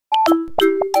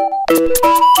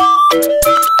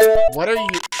What are you?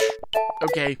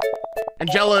 Okay.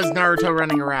 Angela is Naruto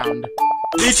running around.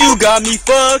 Bitch, you got me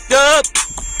fucked up.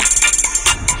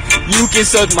 You can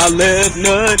suck my left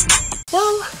nut.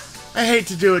 Well, I hate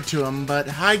to do it to him, but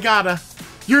I gotta.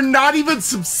 You're not even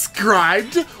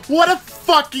subscribed? What a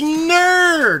fucking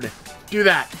nerd! Do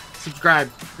that. Subscribe,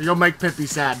 or you'll make Pippi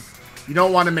sad. You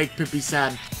don't want to make Pippi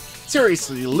sad.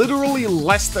 Seriously, literally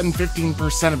less than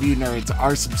 15% of you nerds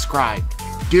are subscribed.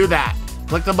 Do that.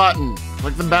 Click the button.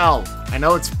 Click the bell. I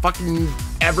know it's fucking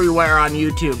everywhere on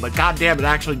YouTube, but goddamn, it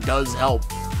actually does help.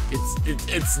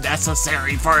 It's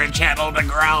necessary for a channel to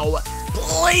grow.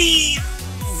 Please!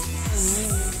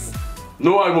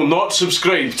 No, I will not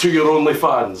subscribe to your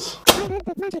OnlyFans. I heard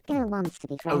that Magic Girl wants to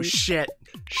be friends. Oh shit.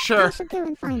 Sure. I should go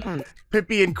and find out.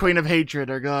 Pippi and Queen of Hatred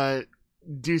are gonna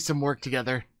do some work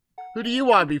together. Who do you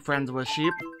want to be friends with,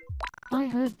 Sheep? I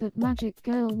heard that Magic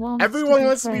Girl wants Everyone to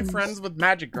wants to be friends with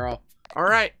Magic Girl.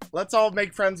 Alright, let's all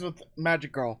make friends with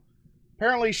Magic Girl.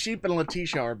 Apparently Sheep and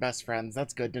Letitia are best friends.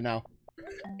 That's good to know.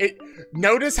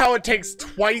 Notice how it takes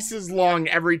twice as long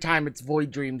every time it's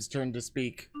Void Dream's turn to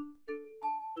speak.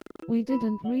 We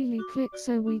didn't really click,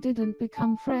 so we didn't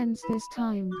become friends this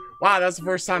time. Wow, that's the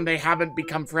first time they haven't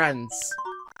become friends.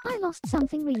 I lost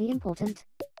something really important.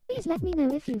 Please let me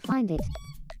know if you find it.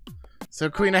 So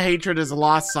Queen of Hatred has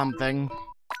lost something.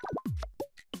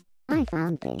 I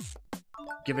found this.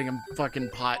 Giving him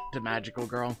fucking pot to Magical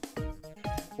Girl.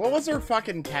 What was her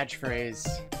fucking catchphrase?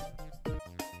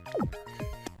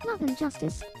 Love and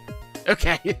justice.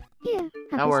 Okay. Here, have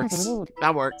That this works. as a reward.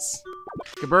 That works.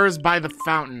 Gabur's by the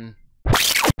fountain.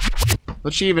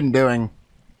 What's she even doing?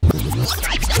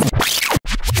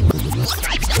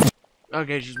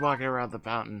 Okay, she's walking around the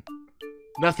fountain.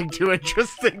 Nothing too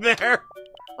interesting there.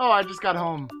 Oh, I just got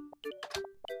home.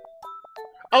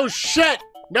 Oh shit!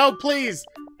 No, please!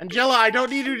 Angela, I don't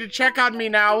need you to check on me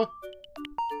now.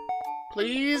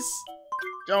 Please?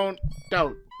 Don't.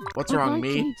 What's wrong, I'd like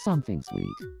me? to eat something sweet.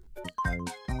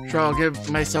 Sure, I'll give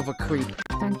myself a creep.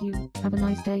 Thank you. Have a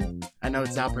nice day. I know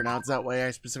it's not pronounced that way.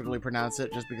 I specifically pronounce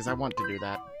it just because I want to do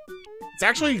that. It's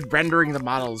actually rendering the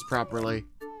models properly.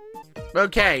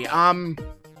 Okay,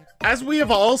 as we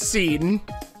have all seen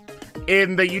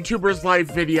in the YouTuber's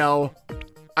Life video,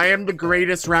 I am the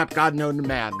greatest rap god known to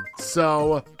man.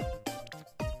 So,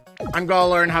 I'm gonna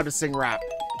learn how to sing rap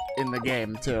in the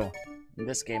game, too. In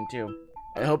this game, too.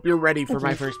 I hope you're ready for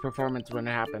my first performance when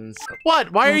it happens.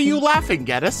 What? Why are you laughing,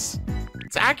 Geddes?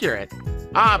 It's accurate.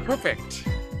 Ah, perfect.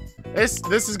 This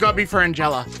is gonna be for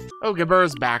Angela. Oh,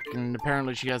 Gabur's back, and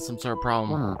apparently she has some sort of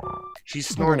problem. Wow. She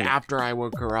snored after I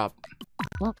woke her up.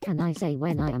 What can I say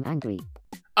when I am angry?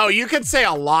 Oh, you can say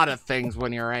a lot of things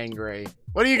when you're angry.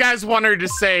 What do you guys want her to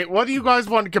say? What do you guys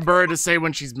want Gabur to say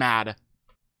when she's mad?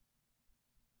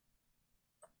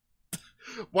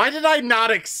 Why did I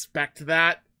not expect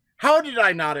that? How did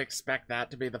I not expect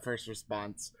that to be the first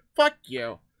response? Fuck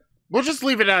you. We'll just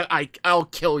leave it at I'll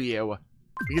kill you.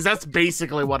 Because that's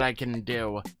basically what I can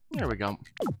do. There we go.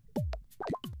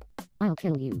 I'll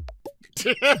kill you.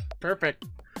 Perfect.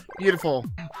 Beautiful.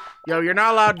 Yo, you're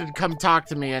not allowed to come talk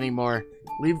to me anymore.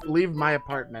 Leave my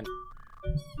apartment.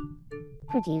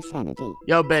 Produce energy.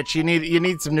 Yo, bitch, you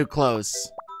need some new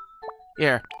clothes.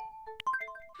 Here.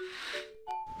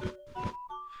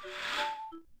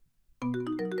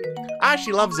 Ah,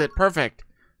 she loves it. Perfect.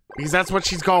 Because that's what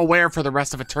she's gonna wear for the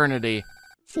rest of eternity.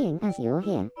 Seeing as you're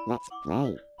here, let's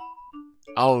play.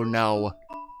 Oh no.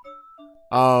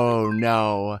 Oh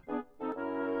no.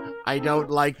 I don't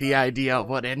like the idea of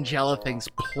what Angela thinks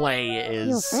play is.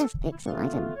 Your first pixel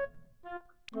item.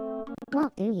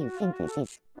 What do you think this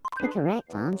is? The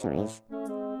correct answer is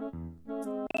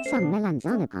some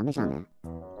melanzana parmigiana.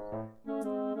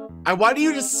 I want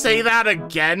you to say that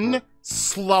again,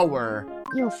 slower.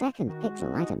 Your second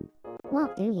pixel item.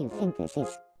 What do you think this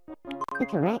is? The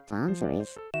correct answer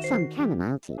is some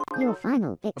chamomile tea. Your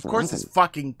final pixel Of course item. it's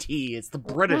fucking tea. It's the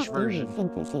British What do version. you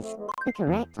think this is? The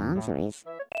correct answer is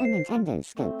a Nintendo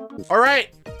scope.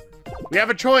 Alright. We have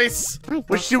a choice. I've got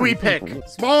Which do we something pick? for you.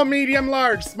 Small, medium,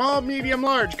 large. Small, medium,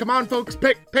 large. Come on, folks.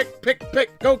 Pick.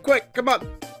 Go quick. Come on.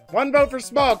 One vote for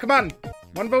small. Come on.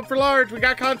 One vote for large. We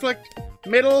got conflict.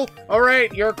 Middle.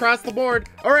 Alright. You're across the board.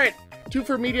 Alright. 2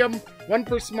 for medium. 1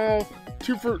 for small.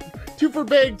 2 for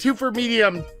big. 2 for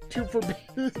medium. 2 for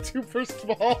big. 2 for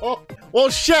small. Well,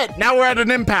 shit. Now we're at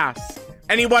an impasse.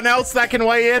 Anyone else that can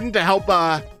weigh in to help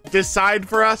decide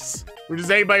for us? Or does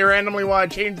anybody randomly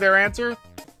want to change their answer?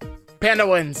 Panda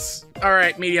wins.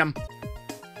 Alright, medium.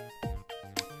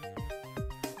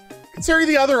 Considering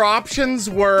the other options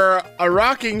were a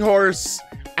rocking horse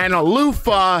and a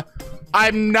loofah,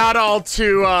 I'm not all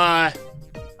too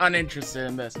uninterested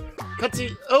in this.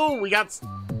 Cutscene. Oh, we got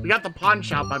the pawn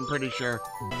shop, I'm pretty sure.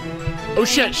 Oh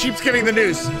shit, Sheep's getting the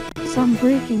news. Some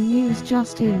breaking news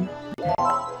just in.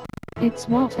 It's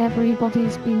what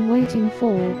everybody's been waiting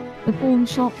for. The pawn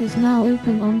shop is now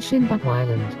open on Shinbabwe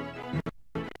Island.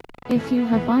 If you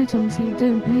have items you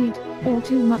don't need, or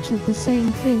too much of the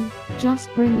same thing,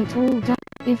 just bring it all down.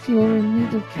 If you're in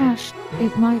need of cash,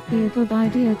 it might be a good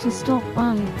idea to stop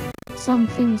by. Some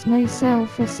things may sell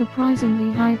for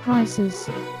surprisingly high prices.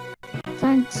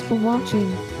 Thanks for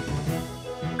watching.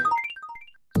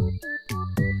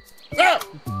 Ah!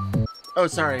 Oh,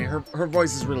 sorry, her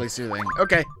voice is really soothing.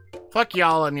 Okay, fuck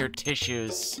y'all and your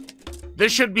tissues.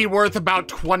 This should be worth about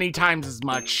 20 times as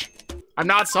much. I'm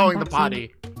not selling the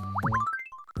potty.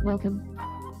 Welcome.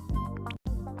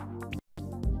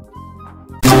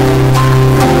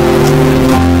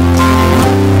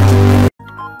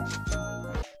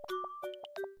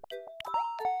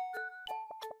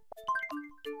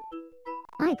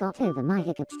 I got over my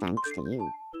hiccups thanks to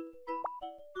you.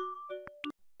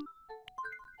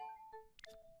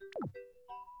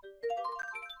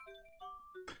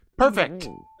 Perfect.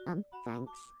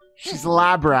 Thanks. She's a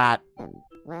lab rat.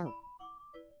 Well,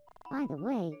 by the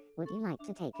way, would you like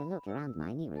to take a look around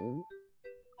my new room?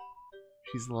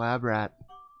 She's a lab rat.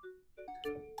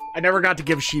 I never got to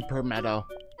give Sheep her meadow.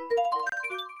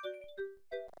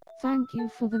 Thank you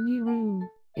for the new room.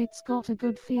 It's got a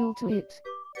good feel to it.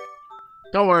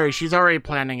 Don't worry, she's already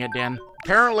planning it, Dan.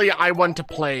 Apparently, I want to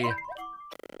play.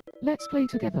 Let's play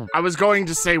together. I was going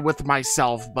to say with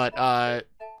myself, but,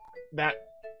 that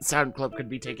sound clip could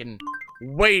be taken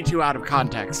way too out of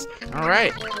context.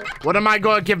 Alright, what am I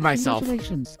going to give myself?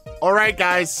 Congratulations. Alright,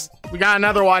 guys, we got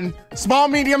another one. Small,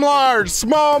 medium, large.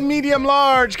 Small, medium,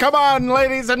 large. Come on,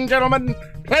 ladies and gentlemen.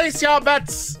 Place your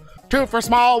bets. 2 for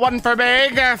small, 1 for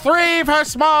big, 3 for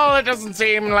small. It doesn't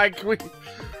seem like we...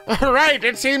 Alright,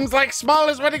 it seems like small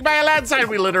is winning by a landslide.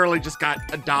 We literally just got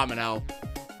a domino.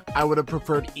 I would have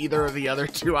preferred either of the other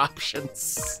 2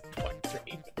 options.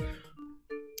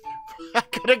 I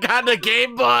could have gotten a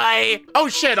Game Boy. Oh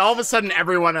shit, all of a sudden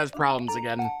everyone has problems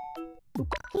again.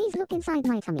 Please look inside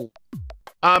my tummy.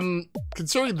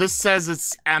 Considering this says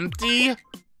it's empty,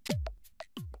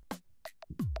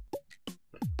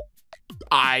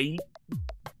 I'm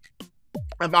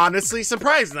honestly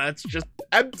surprised that it's just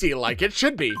empty like it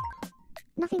should be.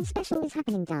 Nothing special is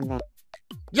happening down there.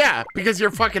 Yeah, because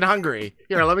you're fucking hungry.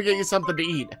 Here, let me get you something to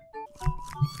eat.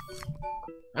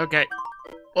 Okay.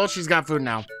 Well, she's got food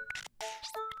now.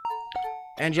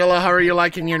 Angela, how are you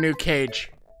liking your new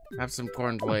cage? Have some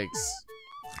cornflakes.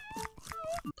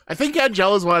 I think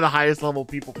Angela's one of the highest level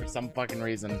people for some fucking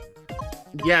reason.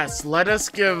 Yes, let us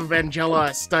give Angela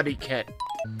a study kit.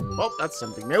 Well, that's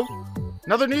something new.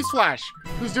 Another news flash.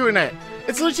 Who's doing it?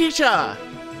 It's Letitia!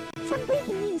 Some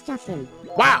breaking news, Justin.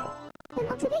 Wow! An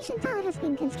observation tower has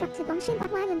been constructed on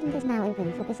Shinbabwe Island and is now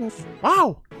open for business.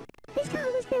 Wow! This tower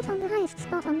was built on the highest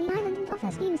spot on the island and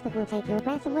offers views that will take your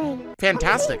breath away.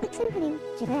 Fantastic. On the day of its opening,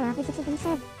 Javera visited and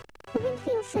said, "The wind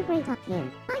feels so great up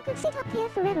here. I could sit up here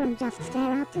forever and just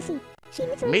stare out to sea." She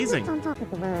literally Amazing. lived on top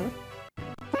of the world.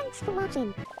 Thanks for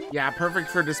watching. Yeah, perfect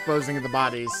for disposing of the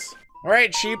bodies.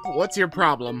 Alright, Sheep, what's your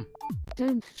problem?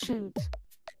 Don't shoot.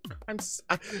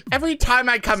 Every time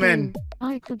I come in...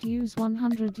 I could use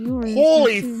 100 euros.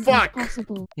 Holy as soon as fuck!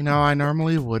 possible. You know, I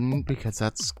normally wouldn't because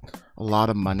that's a lot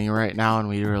of money right now and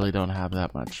we really don't have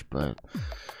that much, but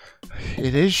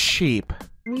it is Sheep.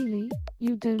 Really?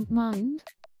 You don't mind?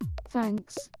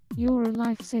 Thanks. You're a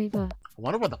lifesaver. I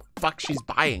wonder what the fuck she's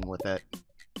buying with it.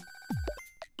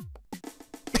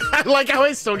 I like how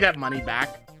I still get money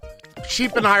back.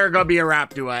 Sheep and I are gonna be a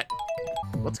rap duet.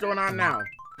 What's going on now?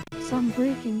 Some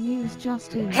breaking news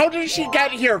just in. How did she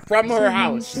get here from her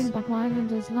house? So many Shinbabwe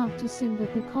Islanders love to sing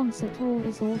that the concert hall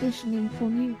is auditioning for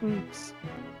new groups.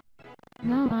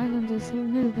 Now islanders who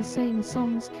know the same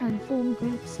songs can form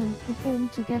groups and perform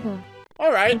together.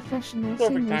 Alright, Professional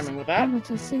perfect singers, timing with that.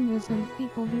 amateur singers and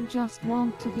people who just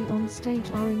want to be on stage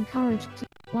are encouraged to.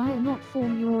 Why not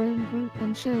form your own group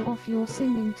and show off your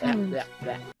singing talent?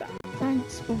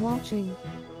 Thanks for watching.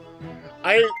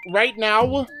 Right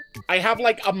now, I have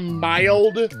like a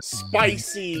mild,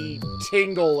 spicy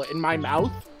tingle in my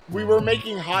mouth. We were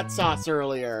making hot sauce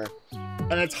earlier,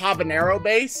 and it's habanero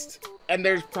based, and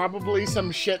there's probably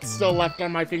some shit still left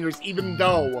on my fingers, even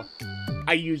though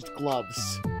I used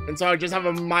gloves. And so I just have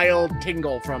a mild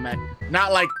tingle from it.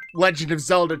 Not like Legend of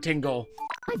Zelda tingle.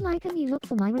 I'd like a new look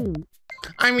for my room.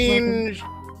 I mean...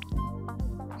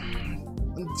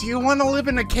 Do you want to live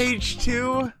in a cage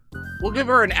too? We'll give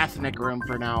her an ethnic room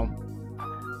for now.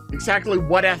 Exactly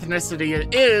what ethnicity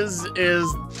it is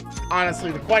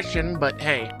honestly the question, but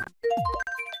hey.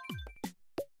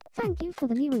 Thank you for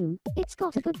the new room. It's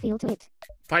got a good feel to it.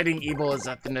 Fighting evil is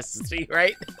ethnicity,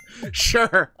 right?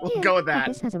 Sure, we'll go with that.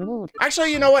 This has a reward.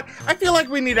 Actually, you know what? I feel like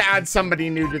we need to add somebody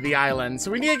new to the island,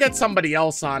 so we need to get somebody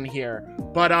else on here.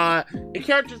 But, it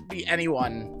can't just be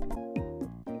anyone.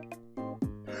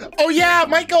 Oh yeah,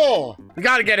 Michael! We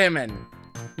gotta get him in.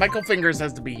 Michael Fingers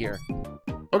has to be here.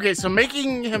 Okay, so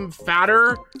making him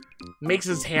fatter makes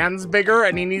his hands bigger,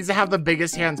 and he needs to have the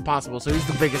biggest hands possible, so he's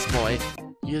the biggest boy.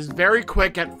 He is very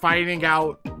quick at finding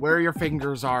out where your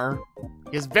fingers are.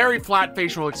 He has very flat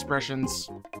facial expressions.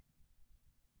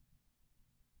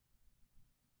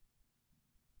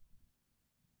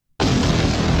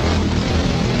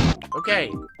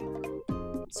 Okay.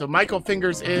 So Michael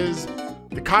Fingers is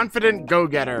the confident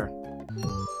go-getter.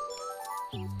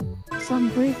 Some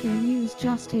breaking news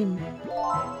just in.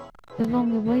 The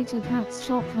long-awaited hats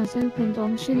shop has opened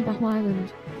on Shinbabwe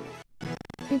Island.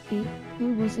 Pippi,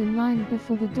 who was in line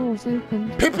before the doors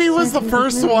opened... Pippi was the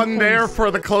first one there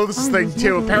for the clothes I thing was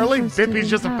too. never Apparently interested Pippi's in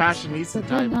just a hats, fashionista but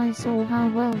then type. I saw how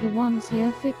well the ones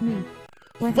here fit me.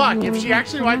 Whether Fuck, you're if she a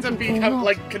actually winds up being fanatic or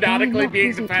like not, canonically why not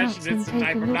being the visit hats and fashionista take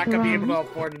type, a I'm not look gonna be able to around?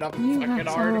 afford enough New fucking hats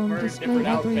art are on for display different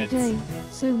every outfits. day,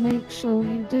 so make sure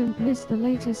you don't miss the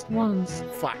latest ones.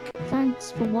 Fuck.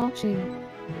 Thanks for watching.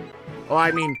 Oh,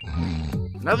 I mean,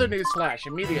 another news flash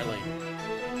immediately.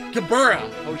 Kabura!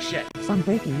 Oh shit. Some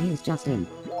breaking news just in.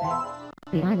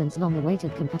 The island's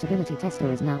long-awaited compatibility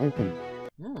tester is now open.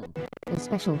 A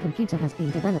special computer has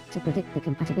been developed to predict the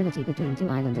compatibility between two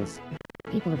islanders.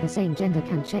 People of the same gender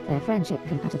can check their friendship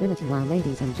compatibility while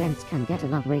ladies and gents can get a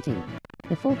love rating.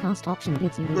 The forecast option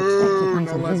gives you the expected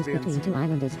highs and lows lesbians. between two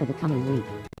islanders for the coming week.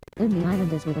 Only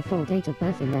islanders with a full date of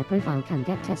birth in their profile can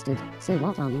get tested, so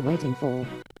what are you waiting for?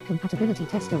 Compatibility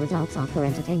tester results are for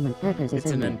entertainment purposes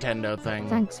It's a only. Nintendo thing.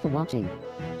 Thanks for watching.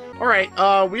 Alright,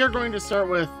 we are going to start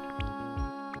with...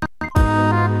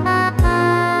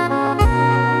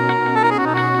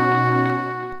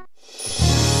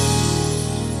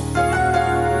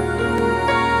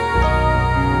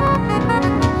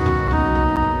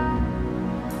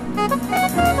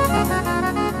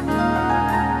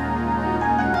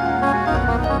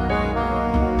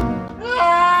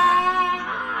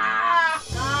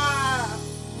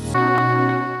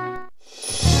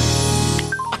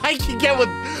 I can get with...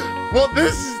 Well,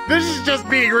 this is just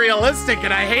being realistic,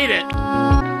 and I hate it.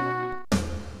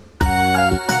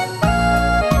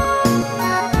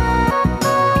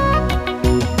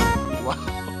 Well,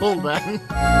 hold on.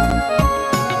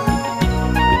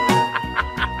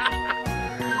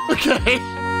 Okay.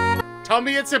 Tell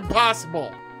me it's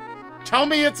impossible. Tell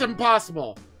me it's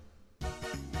impossible.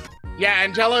 Yeah,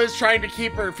 Angela is trying to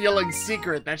keep her feelings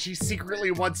secret, that she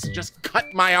secretly wants to just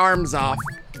cut my arms off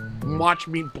and watch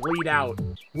me bleed out.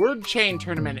 Word chain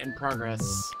tournament in progress.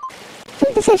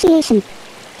 Food association.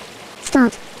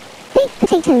 Start. Baked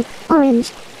potato,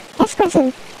 orange.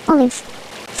 Espresso, olives.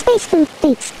 Space food,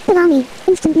 dates, salami,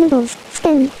 instant noodles,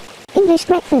 scone. English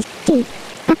breakfast, tea.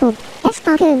 Apple.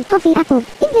 Escargot, coffee apple,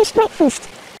 English breakfast.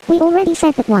 We already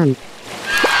said that one.